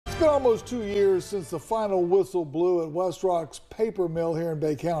been almost 2 years since the final whistle blew at West Rock's paper mill here in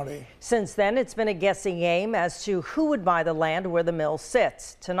Bay County. Since then, it's been a guessing game as to who would buy the land where the mill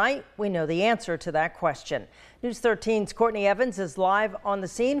sits. Tonight, we know the answer to that question. News 13's Courtney Evans is live on the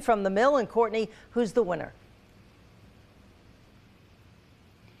scene from the mill. And Courtney, who's the winner?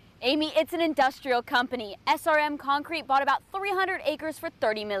 Amy, it's an industrial company. SRM Concrete bought about 300 acres for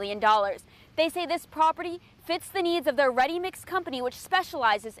 $30 million. They say this property fits the needs of their ready-mix company, which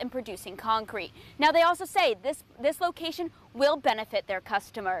specializes in producing concrete. Now, they also say this location will benefit their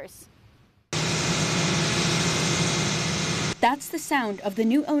customers. That's the sound of the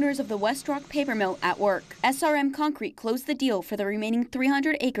new owners of the West Rock paper mill at work. SRM Concrete closed the deal for the remaining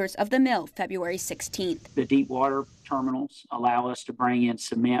 300 acres of the mill February 16th. The deep water terminals allow us to bring in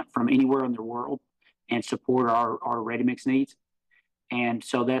cement from anywhere in the world and support our ready-mix needs. And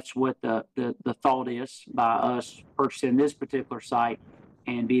so that's what the thought is by us purchasing this particular site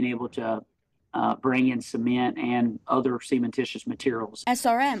and being able to bring in cement and other cementitious materials.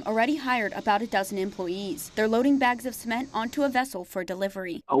 SRM already hired about a dozen employees. They're loading bags of cement onto a vessel for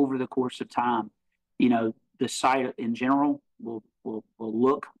delivery. Over the course of time, the site in general will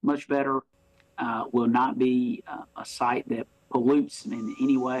look much better, will not be a site that pollutes in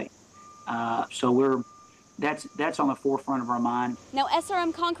any way. That's on the forefront of our mind. Now,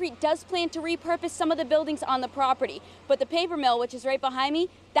 SRM Concrete does plan to repurpose some of the buildings on the property, but the paper mill, which is right behind me,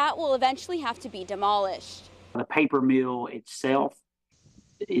 that will eventually have to be demolished. The paper mill itself,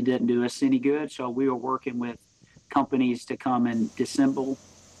 it doesn't do us any good, so we are working with companies to come and disassemble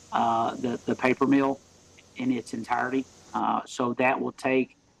the paper mill in its entirety. So that will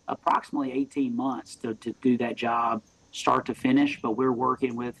take approximately 18 months to do that job, start to finish, but we're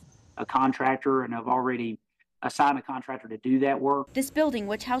working with a contractor and have already assigned a contractor to do that work. This building,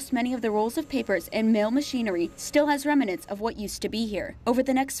 which housed many of the rolls of papers and mill machinery, still has remnants of what used to be here. Over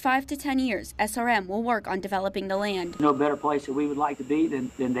the next 5 to 10 years, SRM will work on developing the land. No better place that we would like to be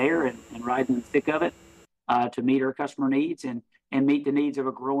than there and right in the thick of it to meet our customer needs and meet the needs of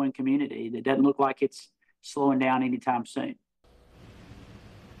a growing community that doesn't look like it's slowing down anytime soon.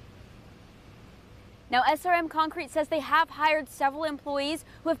 Now, SRM Concrete says they have hired several employees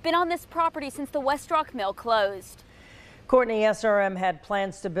who have been on this property since the West Rock mill closed. Courtney, SRM had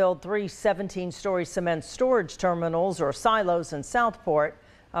plans to build 3 17-story cement storage terminals or silos in Southport.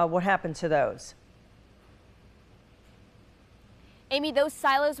 What happened to those? Amy, those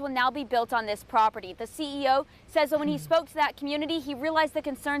silos will now be built on this property. The CEO says that when he spoke to that community, he realized the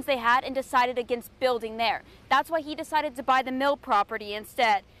concerns they had and decided against building there. That's why he decided to buy the mill property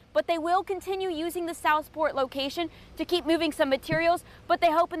instead. But they will continue using the Southport location to keep moving some materials, but they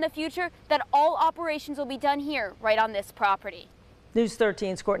hope in the future that all operations will be done here, right on this property. News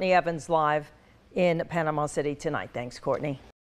 13's Courtney Evans live in Panama City tonight. Thanks, Courtney.